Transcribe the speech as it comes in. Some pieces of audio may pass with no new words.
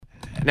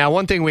Now,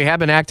 one thing we have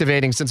been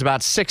activating since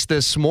about 6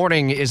 this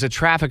morning is a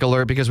traffic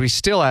alert because we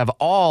still have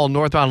all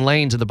northbound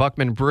lanes of the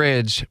Buckman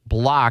Bridge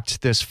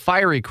blocked. This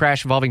fiery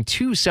crash involving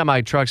 2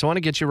 semi-trucks. I want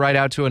to get you right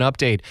out to an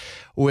update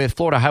with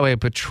Florida Highway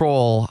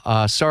Patrol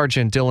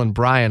Sergeant Dylan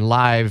Bryan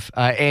live.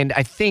 And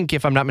I think,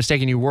 if I'm not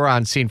mistaken, you were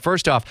on scene.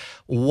 First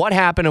off, what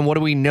happened and what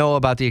do we know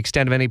about the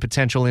extent of any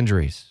potential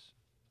injuries?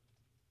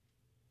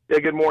 Yeah,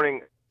 good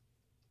morning.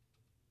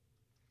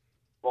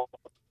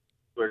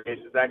 Case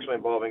is actually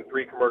involving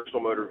 3 commercial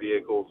motor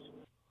vehicles.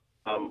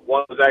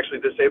 One was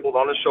actually disabled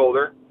on the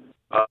shoulder,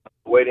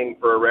 waiting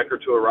for a wrecker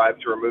to arrive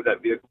to remove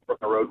that vehicle from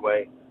the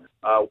roadway.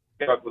 The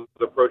truck was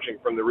approaching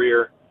from the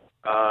rear,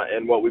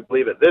 and what we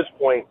believe at this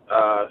point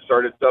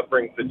started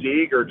suffering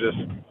fatigue or just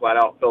flat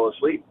out fell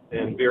asleep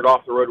and veered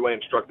off the roadway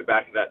and struck the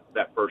back of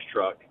that first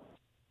truck.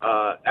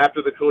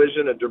 After the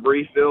collision, a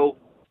debris field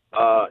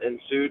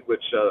ensued,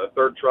 which a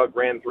third truck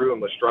ran through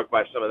and was struck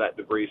by some of that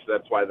debris, so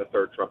that's why the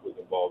third truck was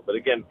involved. But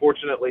again,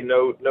 fortunately,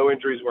 no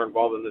injuries were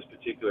involved in this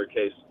particular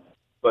case.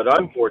 But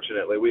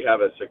unfortunately, we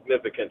have a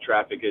significant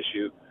traffic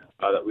issue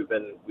that we've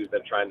been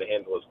trying to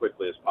handle as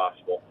quickly as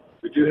possible.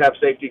 We do have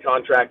safety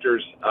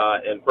contractors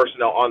and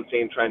personnel on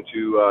scene trying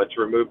to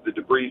remove the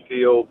debris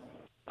field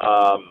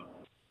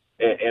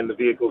and the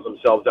vehicles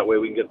themselves. That way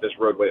we can get this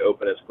roadway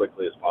open as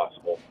quickly as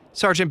possible.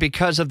 Sergeant,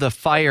 because of the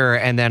fire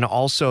and then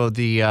also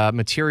the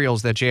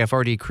materials that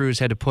JFRD crews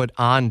had to put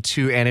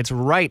onto, and it's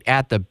right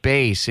at the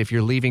base, if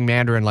you're leaving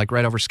Mandarin, like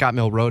right over Scott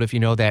Mill Road, if you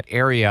know that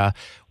area,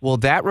 will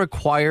that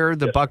require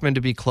the Buckman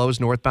to be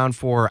closed northbound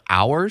for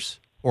hours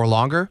or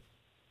longer?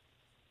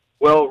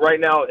 Well, right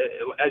now,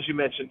 as you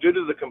mentioned, due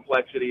to the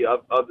complexity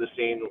of the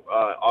scene,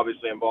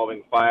 obviously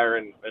involving fire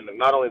and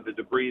not only the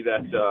debris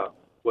that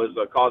was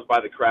caused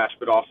by the crash,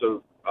 but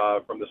also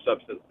from the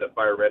substance that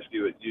fire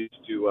rescue had used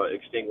to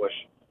extinguish.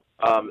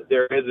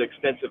 There is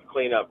extensive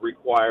cleanup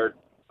required.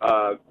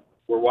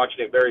 We're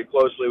watching it very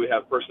closely. We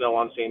have personnel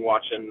on scene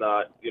watching,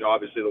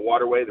 obviously the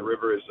waterway. The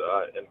river is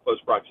in close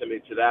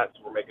proximity to that,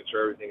 so we're making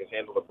sure everything is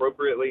handled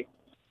appropriately.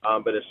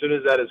 But as soon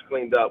as that is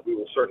cleaned up, we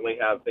will certainly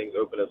have things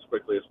open as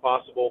quickly as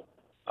possible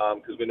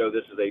because we know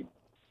this is a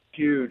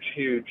huge,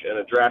 and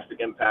a drastic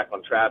impact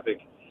on traffic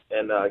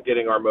and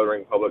getting our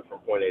motoring public from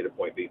point A to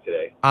point B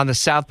today. On the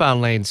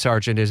southbound lane,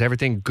 Sergeant, is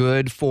everything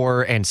good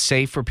for and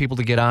safe for people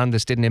to get on?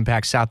 This didn't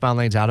impact southbound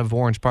lanes out of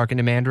Orange Park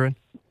into Mandarin?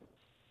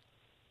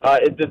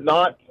 It did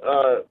not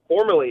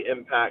formally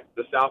impact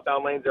the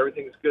southbound lanes.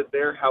 Everything's good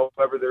there.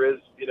 However, there is,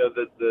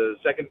 the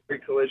secondary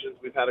collisions.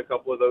 We've had a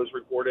couple of those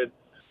reported.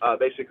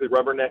 Basically,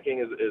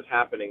 rubbernecking is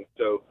happening.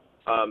 So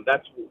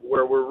that's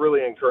where we're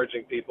really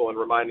encouraging people and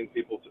reminding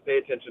people to pay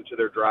attention to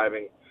their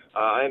driving.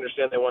 I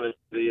understand they want to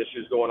see the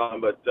issues going on,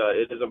 but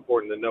it is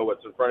important to know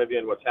what's in front of you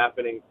and what's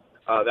happening.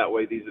 That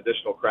way these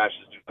additional crashes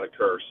do not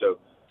occur. So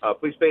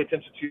please pay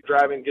attention to your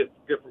driving, get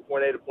from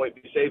point A to point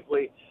B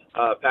safely,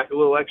 pack a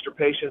little extra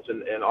patience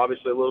and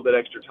obviously a little bit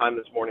extra time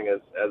this morning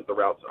as the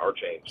routes are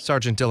changed.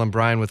 Sergeant Dylan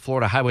Bryan with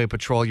Florida Highway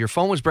Patrol. Your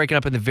phone was breaking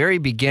up in the very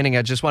beginning.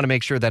 I just want to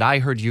make sure that I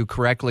heard you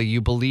correctly. You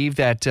believe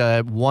that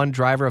one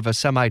driver of a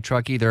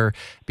semi-truck either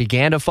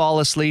began to fall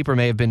asleep or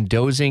may have been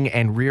dozing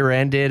and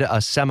rear-ended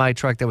a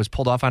semi-truck that was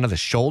pulled off onto the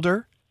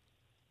shoulder?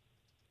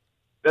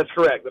 That's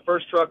correct. The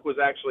first truck was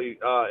actually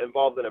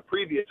involved in a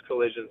previous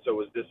collision, so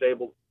was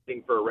disabled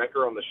for a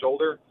wrecker on the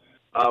shoulder.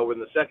 When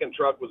the second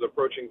truck was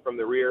approaching from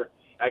the rear,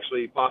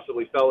 actually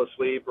possibly fell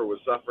asleep or was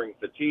suffering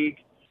fatigue,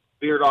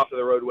 veered off of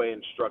the roadway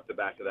and struck the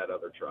back of that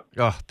other truck.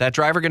 Oh, that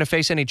driver going to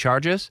face any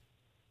charges?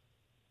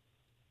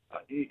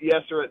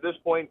 Yes, sir. At this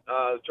point,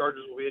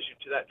 charges will be issued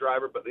to that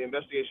driver, but the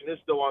investigation is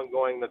still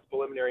ongoing. That's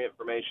preliminary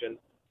information.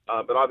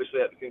 But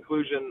obviously, at the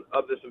conclusion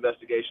of this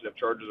investigation, if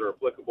charges are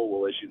applicable,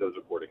 we'll issue those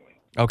accordingly.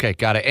 Okay,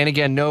 got it. And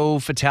again, no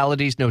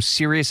fatalities, no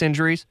serious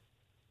injuries?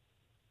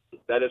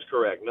 That is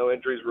correct. No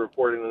injuries were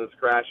reported in this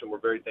crash, and we're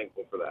very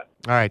thankful for that.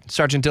 All right.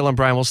 Sergeant Dylan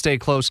Bryan, we'll stay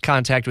close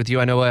contact with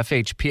you. I know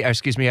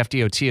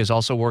FDOT is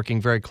also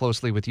working very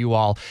closely with you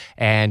all,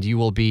 and you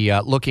will be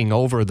looking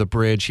over the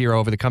bridge here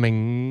over the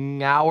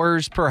coming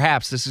hours,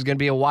 perhaps. This is going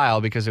to be a while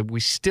because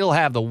we still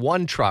have the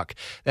one truck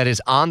that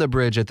is on the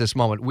bridge at this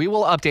moment. We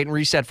will update and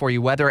reset for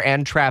you weather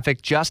and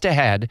traffic just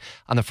ahead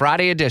on the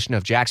Friday edition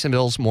of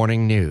Jacksonville's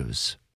Morning News.